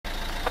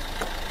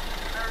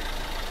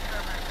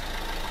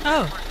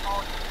Oh.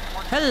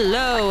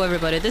 Hello,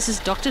 everybody. This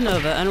is Dr.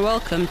 Nova, and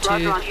welcome to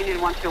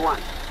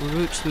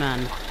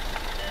Rootman.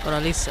 Or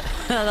at least,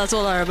 that's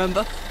all I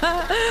remember.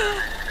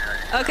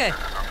 Okay.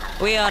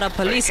 We are a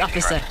police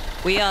officer.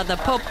 We are the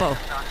popo.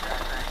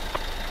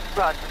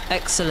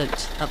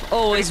 Excellent. I've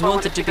always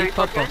wanted to be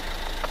popo.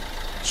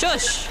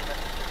 Shush!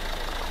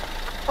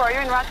 So are you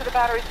in route to the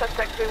battery,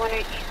 suspect 318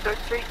 East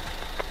 3rd Street?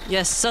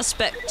 Yes,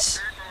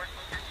 suspect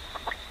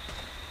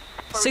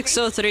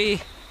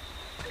 603.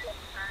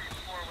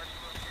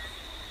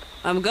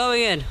 I'm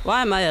going in.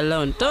 Why am I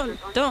alone? Don't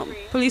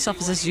police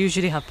officers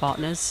usually have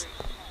partners?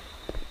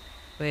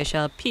 We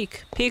shall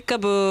peek.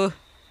 Peekaboo.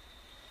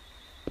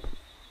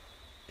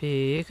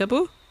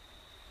 Peekaboo?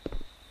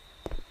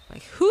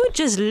 Like, who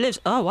just lives...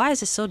 Oh, why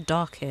is it so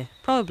dark here?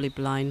 Probably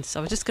blinds. I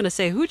was just gonna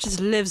say, who just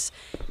lives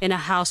in a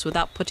house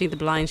without putting the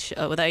blinds...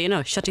 without, you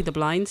know, shutting the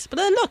blinds? But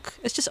then look,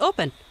 it's just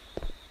open.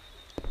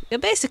 You're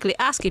basically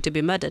asking to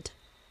be murdered.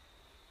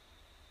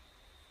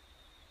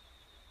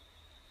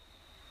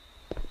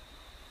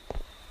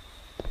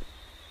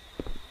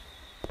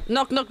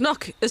 Knock, knock,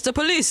 knock. It's the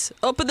police.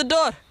 Open the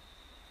door.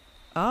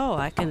 Oh,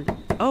 I can...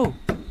 Oh.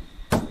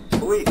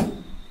 Police,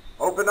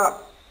 open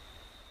up.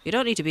 You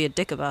don't need to be a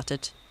dick about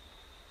it.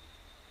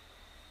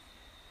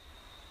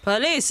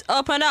 Police,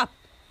 open up.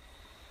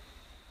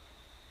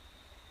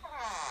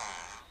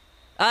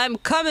 I'm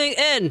coming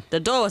in. The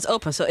door was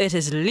open, so it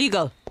is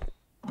legal.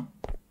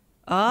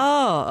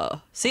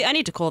 Oh. See, I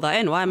need to call that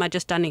in. Why am I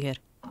just standing here?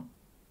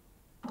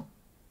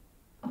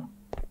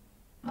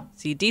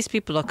 See, these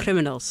people are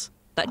criminals.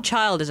 That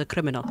child is a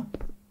criminal.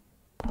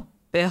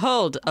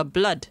 Behold, a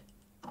blood.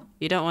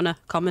 You don't want to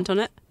comment on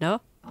it?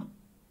 No?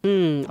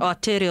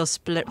 Arterial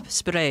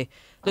spray.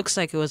 Looks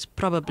like it was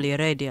probably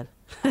radial.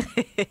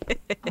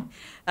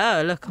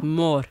 Oh, look,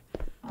 more.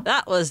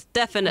 That was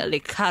definitely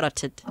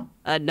carotid.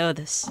 I know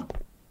this.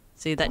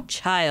 See, that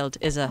child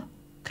is a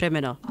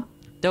criminal.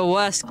 The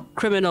worst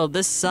criminal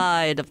this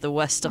side of the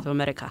west of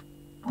America.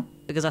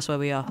 Because that's where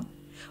we are.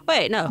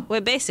 Wait, no,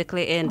 we're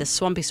basically in the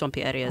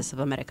swampy areas of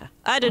America.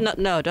 I did not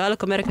know. Do I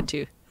look American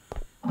too?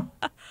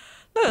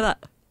 Look at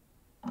that.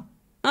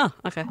 Oh,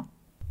 okay.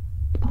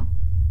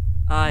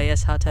 Ah,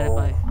 yes, how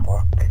terrifying.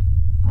 Oh, fuck.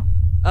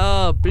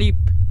 Oh, bleep.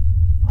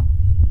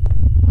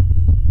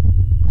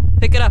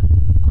 Pick it up.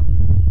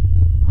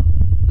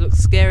 Looks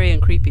scary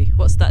and creepy.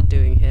 What's that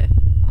doing here?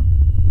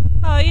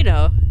 Oh, you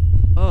know.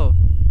 Oh.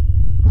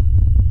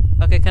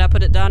 Okay, can I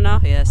put it down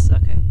now? Yes,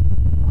 okay.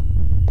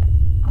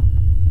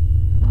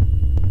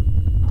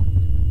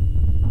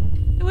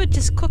 We're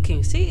just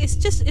cooking. See,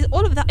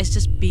 all of that is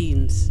just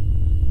beans.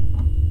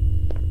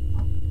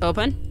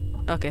 Open?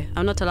 Okay,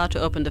 I'm not allowed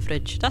to open the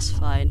fridge. That's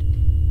fine.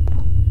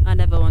 I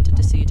never wanted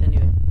to see it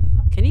anyway.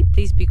 Can you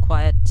please be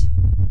quiet?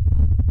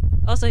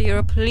 Also, you're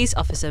a police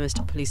officer,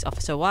 Mr. Police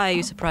Officer. Why are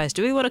you surprised?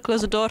 Do we want to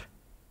close the door?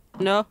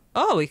 No?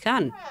 Oh, we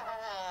can.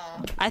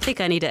 I think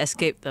I need to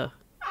escape, though.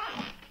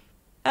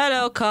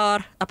 Hello,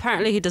 car.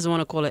 Apparently, he doesn't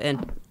want to call it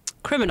in.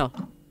 Criminal.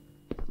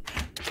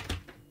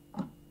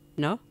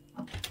 No?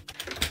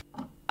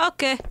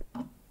 Okay.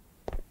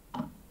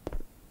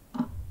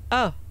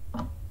 Oh.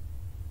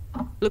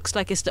 Looks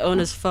like it's the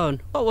owner's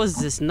phone. What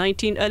was this, early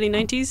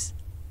 90s?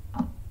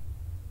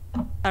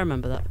 I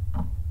remember that.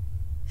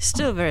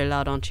 Still very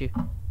loud, aren't you?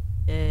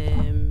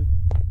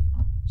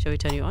 Shall we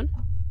turn you on?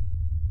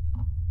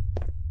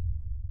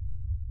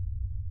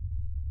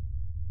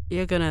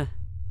 You're gonna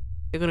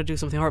do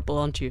something horrible,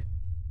 aren't you?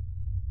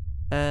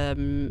 I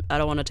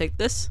don't want to take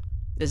this.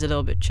 It's a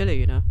little bit chilly,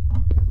 you know.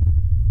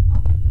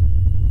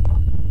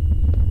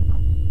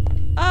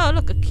 Oh,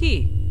 look, a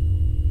key.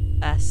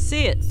 I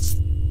see it.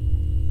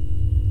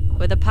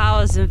 With the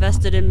powers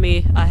invested in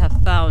me, I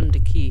have found a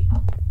key.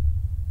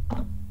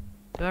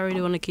 Do I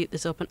really want to keep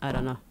this open? I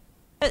don't know.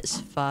 It's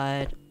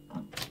fine.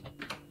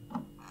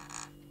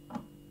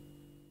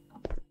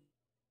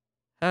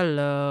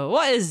 Hello.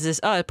 What is this?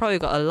 Oh, it probably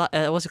got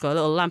a what's it called? A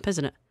little lamp,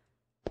 isn't it?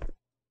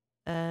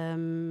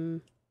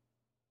 Am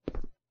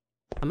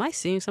I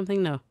seeing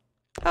something? No.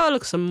 Oh,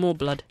 look, some more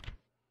blood.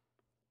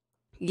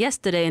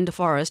 Yesterday in the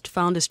forest,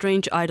 found a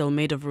strange idol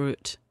made of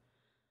root.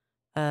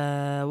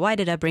 Why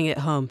did I bring it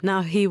home?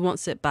 Now he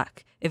wants it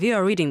back. If you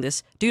are reading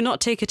this, do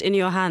not take it in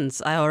your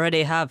hands. I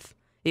already have.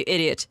 You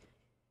idiot.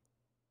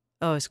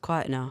 Oh, it's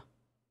quiet now.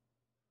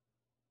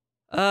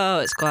 Oh,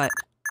 it's quiet.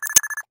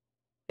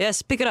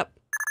 Yes, pick it up.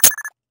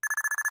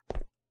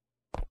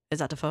 Is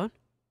that the phone?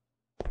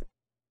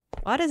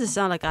 Why does it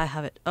sound like I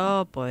have it?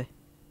 Oh, boy.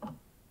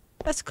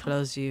 Let's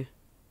close you.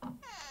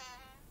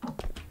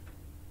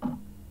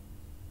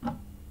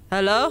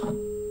 Hello?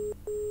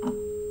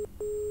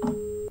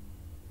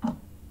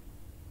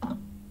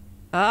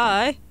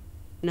 Hi?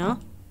 No?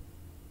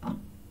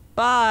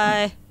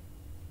 Bye.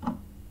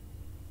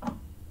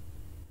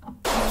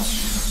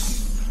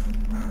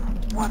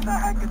 What the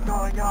heck is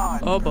going on?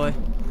 Oh boy.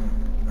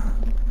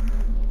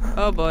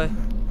 Oh boy.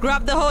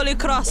 Grab the Holy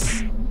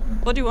Cross!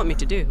 What do you want me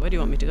to do? Where do you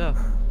want me to go?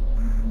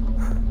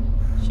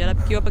 Should I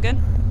pick you up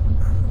again?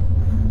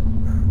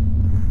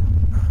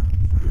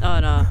 Oh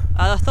no.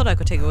 I thought I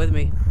could take it with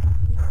me.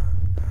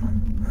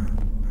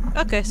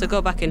 Okay, so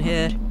go back in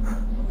here.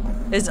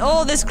 It's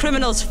all this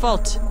criminal's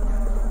fault.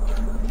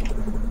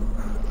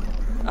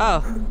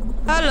 Oh.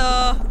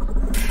 Hello.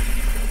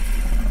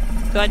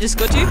 Do I just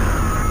go to you?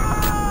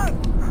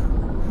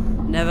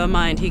 Never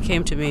mind, he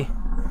came to me.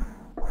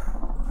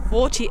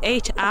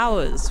 48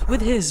 hours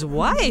with his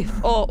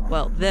wife. Or,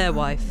 well, their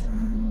wife.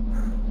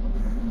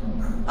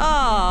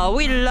 Oh,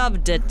 we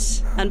loved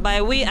it. And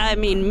by we, I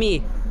mean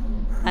me.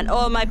 And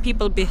all my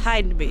people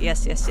behind me.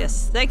 Yes, yes,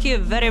 yes. Thank you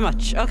very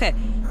much. Okay.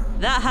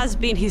 That has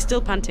been... He's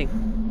still panting.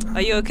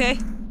 Are you okay?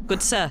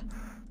 Good sir.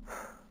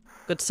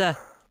 Good sir.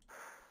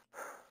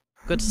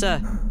 Good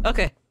sir.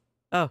 Okay.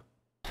 Oh.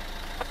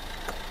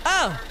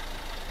 Oh!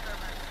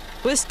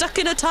 We're stuck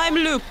in a time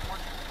loop.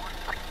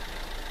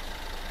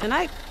 Can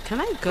I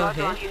go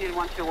here? Union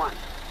 121.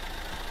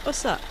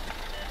 What's that?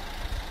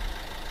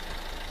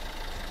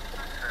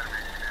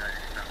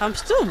 I'm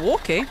still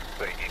walking.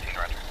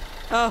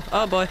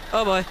 Oh boy,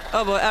 oh boy,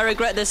 oh boy, I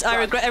regret this. I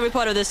regret every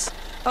part of this.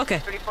 Okay.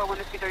 34,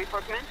 134,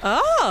 come in.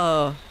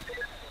 Oh!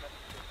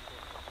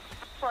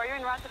 So are you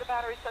in route to the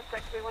battery,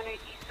 suspect 318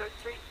 East 3rd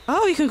Street?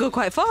 Oh, you can go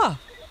quite far.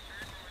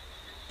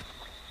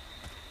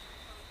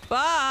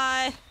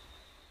 Bye!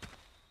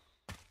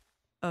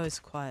 Oh, it's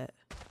quiet.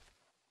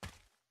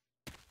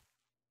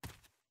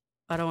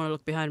 I don't want to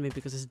look behind me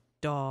because it's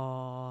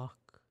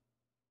dark.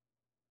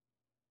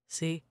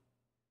 See?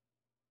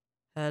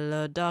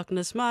 Hello,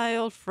 darkness, my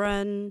old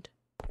friend.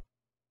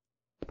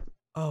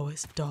 Oh,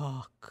 it's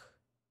dark.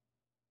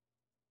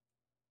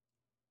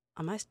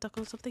 Am I stuck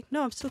on something?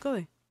 No, I'm still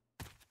going.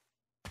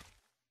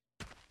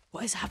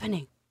 What is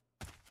happening?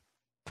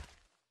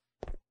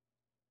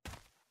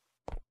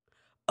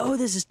 Oh,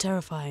 this is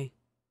terrifying.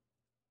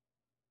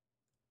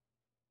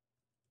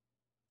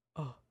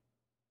 Oh.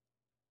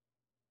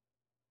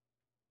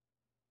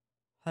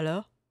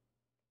 Hello?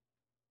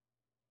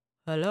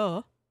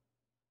 Hello?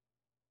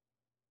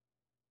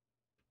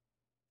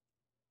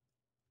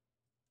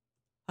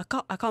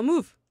 I can't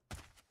move.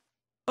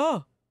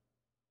 Oh.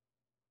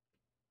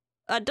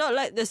 I don't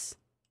like this.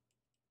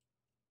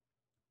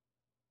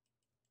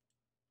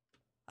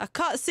 I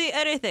can't see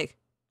anything.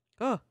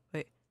 Oh,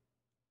 wait.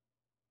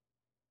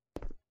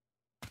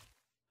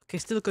 Okay,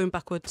 still going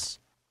backwards.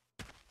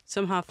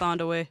 Somehow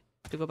found a way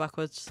to go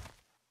backwards.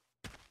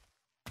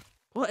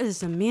 What is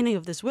the meaning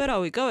of this? Where are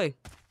we going?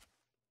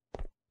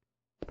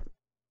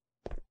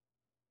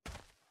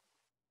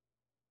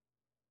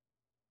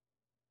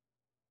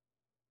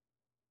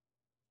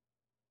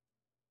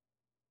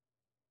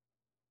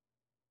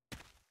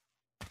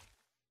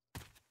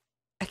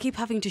 I keep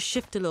having to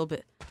shift a little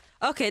bit.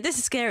 Okay, this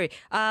is scary.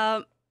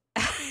 Okay,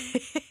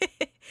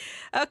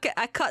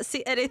 I can't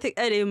see anything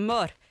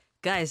anymore.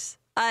 Guys,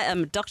 I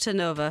am Dr.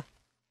 Nova.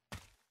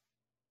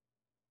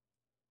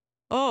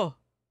 Oh.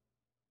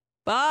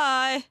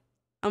 Bye.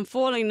 I'm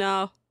falling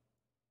now.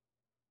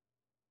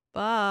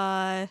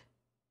 Bye.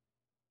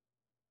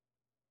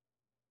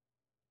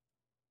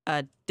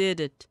 I did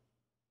it.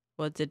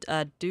 What did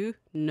I do?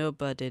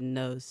 Nobody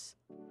knows.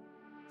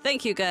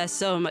 Thank you guys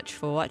so much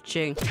for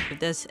watching. If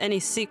there's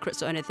any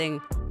secrets or anything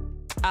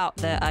out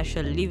there, I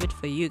shall leave it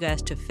for you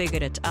guys to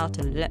figure it out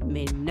and let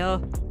me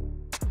know.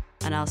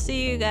 And I'll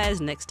see you guys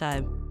next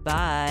time.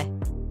 Bye.